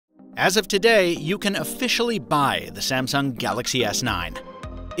As of today, you can officially buy the Samsung Galaxy S9.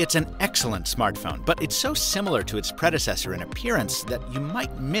 It's an excellent smartphone, but it's so similar to its predecessor in appearance that you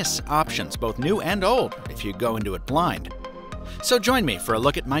might miss options, both new and old, if you go into it blind. So join me for a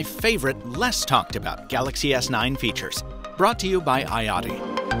look at my favorite, less talked about Galaxy S9 features. Brought to you by IoT.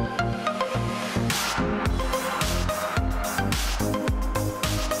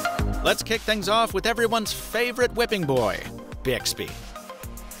 Let's kick things off with everyone's favorite whipping boy, Bixby.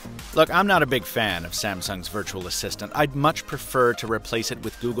 Look, I'm not a big fan of Samsung's virtual assistant. I'd much prefer to replace it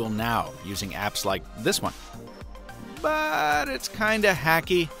with Google Now using apps like this one. But it's kinda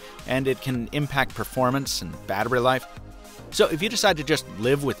hacky, and it can impact performance and battery life. So if you decide to just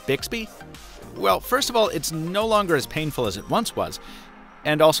live with Bixby, well, first of all, it's no longer as painful as it once was,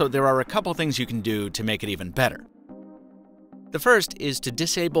 and also there are a couple things you can do to make it even better. The first is to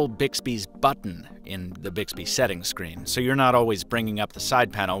disable Bixby's button in the Bixby settings screen, so you're not always bringing up the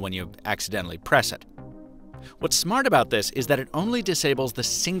side panel when you accidentally press it. What's smart about this is that it only disables the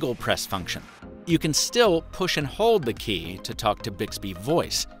single press function. You can still push and hold the key to talk to Bixby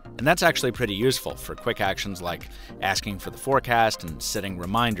Voice, and that's actually pretty useful for quick actions like asking for the forecast and setting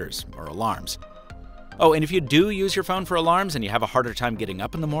reminders or alarms. Oh, and if you do use your phone for alarms and you have a harder time getting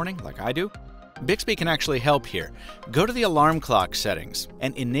up in the morning, like I do, Bixby can actually help here. Go to the alarm clock settings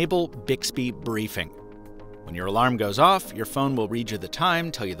and enable Bixby Briefing. When your alarm goes off, your phone will read you the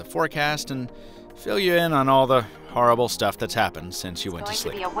time, tell you the forecast, and fill you in on all the horrible stuff that's happened since you went to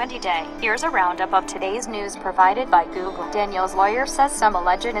sleep. It's going to be a windy day. Here's a roundup of today's news provided by Google. Daniel's lawyer says some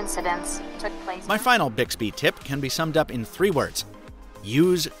alleged incidents took place. My final Bixby tip can be summed up in 3 words.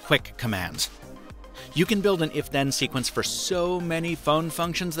 Use quick commands. You can build an if-then sequence for so many phone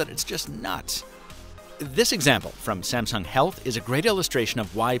functions that it's just nuts. This example from Samsung Health is a great illustration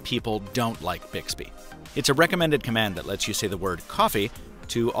of why people don't like Bixby. It's a recommended command that lets you say the word coffee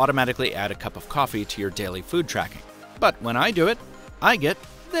to automatically add a cup of coffee to your daily food tracking. But when I do it, I get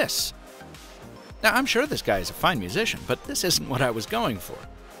this. Now, I'm sure this guy is a fine musician, but this isn't what I was going for.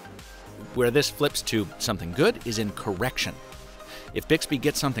 Where this flips to something good is in correction. If Bixby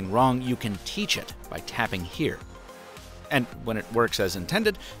gets something wrong, you can teach it by tapping here. And when it works as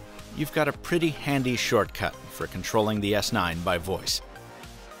intended, you've got a pretty handy shortcut for controlling the S9 by voice.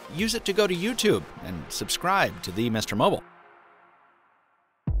 Use it to go to YouTube and subscribe to the MrMobile.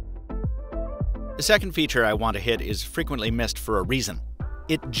 The second feature I want to hit is frequently missed for a reason.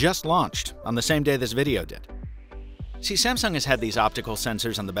 It just launched on the same day this video did. See, Samsung has had these optical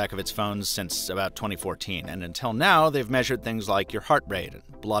sensors on the back of its phones since about 2014, and until now they've measured things like your heart rate and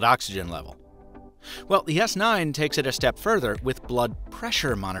blood oxygen level. Well, the S9 takes it a step further with blood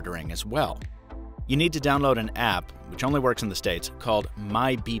pressure monitoring as well. You need to download an app, which only works in the States, called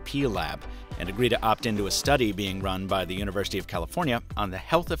My BP Lab, and agree to opt into a study being run by the University of California on the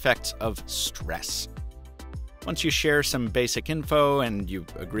health effects of stress. Once you share some basic info and you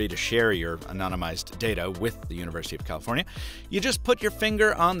agree to share your anonymized data with the University of California, you just put your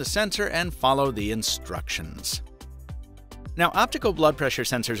finger on the sensor and follow the instructions. Now, optical blood pressure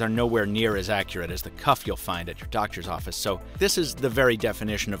sensors are nowhere near as accurate as the cuff you'll find at your doctor's office, so this is the very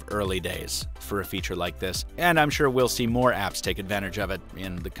definition of early days for a feature like this, and I'm sure we'll see more apps take advantage of it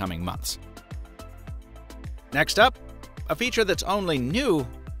in the coming months. Next up, a feature that's only new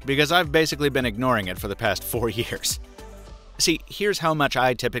because I've basically been ignoring it for the past 4 years. See, here's how much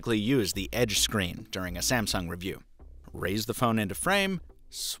I typically use the edge screen during a Samsung review. Raise the phone into frame,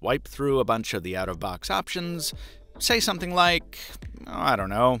 swipe through a bunch of the out-of-box options, say something like, I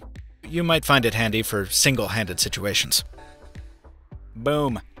don't know, you might find it handy for single-handed situations.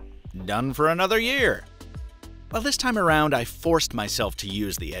 Boom. Done for another year. Well, this time around, I forced myself to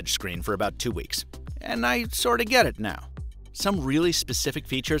use the edge screen for about 2 weeks, and I sort of get it now. Some really specific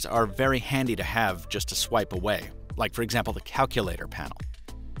features are very handy to have just to swipe away, like, for example, the calculator panel.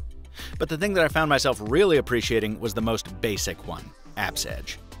 But the thing that I found myself really appreciating was the most basic one, Apps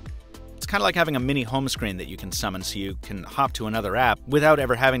Edge. It's kind of like having a mini home screen that you can summon so you can hop to another app without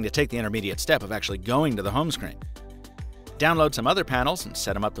ever having to take the intermediate step of actually going to the home screen. Download some other panels and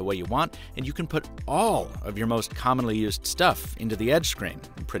set them up the way you want, and you can put all of your most commonly used stuff into the edge screen,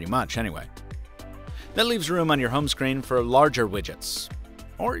 pretty much anyway. That leaves room on your home screen for larger widgets.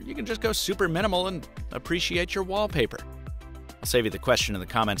 Or you can just go super minimal and appreciate your wallpaper. I'll save you the question in the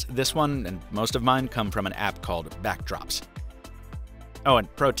comments. This one and most of mine come from an app called Backdrops. Oh,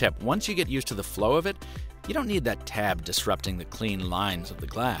 and pro tip, once you get used to the flow of it, you don't need that tab disrupting the clean lines of the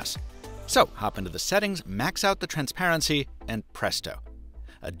glass. So hop into the settings, max out the transparency, and presto.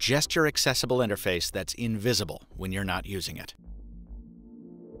 A gesture-accessible interface that's invisible when you're not using it.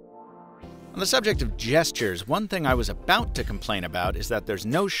 On the subject of gestures, one thing I was about to complain about is that there's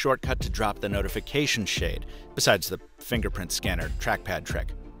no shortcut to drop the notification shade, besides the fingerprint scanner trackpad trick.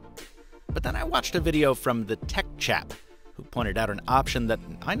 But then I watched a video from the tech Chap, who pointed out an option that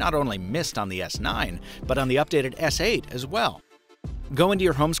I not only missed on the S9, but on the updated S8 as well. Go into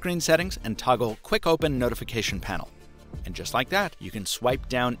your home screen settings and toggle Quick Open Notification Panel. And just like that, you can swipe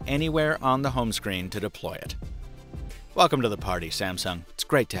down anywhere on the home screen to deploy it. Welcome to the party, Samsung. It's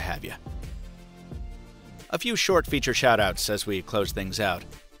great to have you. A few short feature shoutouts as we close things out.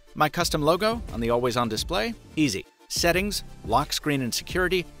 My custom logo on the Always On display? Easy. Settings, lock screen and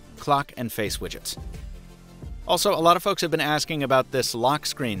security, clock and face widgets. Also, a lot of folks have been asking about this lock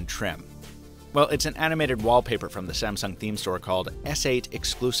screen trim. Well, it's an animated wallpaper from the Samsung theme store called S8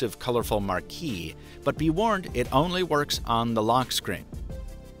 Exclusive Colorful Marquee, but be warned, it only works on the lock screen.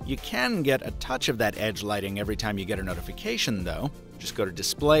 You can get a touch of that edge lighting every time you get a notification, though. Just go to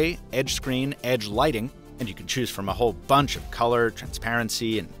Display, Edge Screen, Edge Lighting, and you can choose from a whole bunch of color,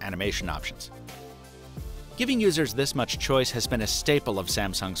 transparency, and animation options. Giving users this much choice has been a staple of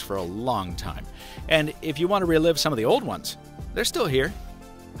Samsung's for a long time, and if you want to relive some of the old ones, they're still here.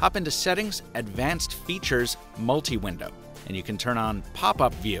 Hop into Settings, Advanced Features, Multi-Window, and you can turn on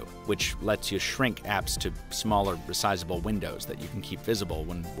Pop-Up View, which lets you shrink apps to smaller, resizable windows that you can keep visible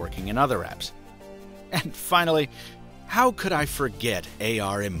when working in other apps. And finally, how could I forget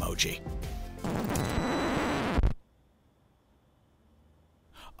AR emoji?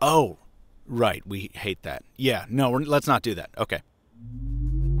 Oh, right, we hate that. Yeah, no, let's not do that. Okay.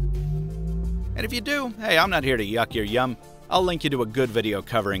 And if you do, hey, I'm not here to yuck your yum. I'll link you to a good video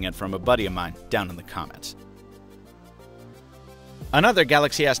covering it from a buddy of mine down in the comments. Another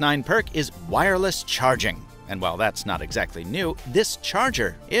Galaxy S9 perk is wireless charging. And while that's not exactly new, this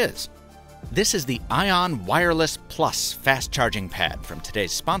charger is. This is the Ion Wireless Plus fast charging pad from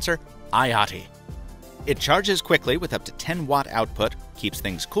today's sponsor, IoT. It charges quickly with up to 10-watt output, keeps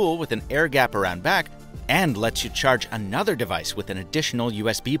things cool with an air gap around back, and lets you charge another device with an additional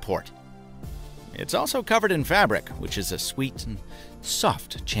USB port. It's also covered in fabric, which is a sweet and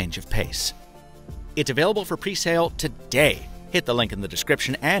soft change of pace. It's available for pre-sale today. Hit the link in the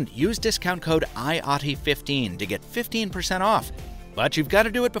description and use discount code IOTI15 to get 15% off. But you've got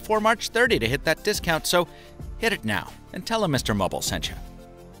to do it before March 30 to hit that discount, so hit it now and tell them MrMobile sent you.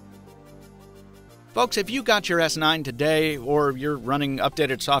 Folks, if you got your S9 today, or you're running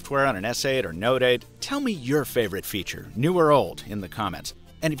updated software on an S8 or Note 8, tell me your favorite feature, new or old, in the comments.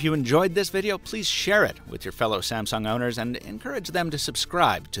 And if you enjoyed this video, please share it with your fellow Samsung owners and encourage them to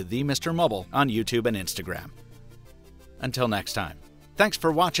subscribe to the MrMobile on YouTube and Instagram. Until next time, thanks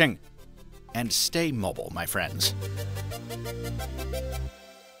for watching, and stay mobile, my friends.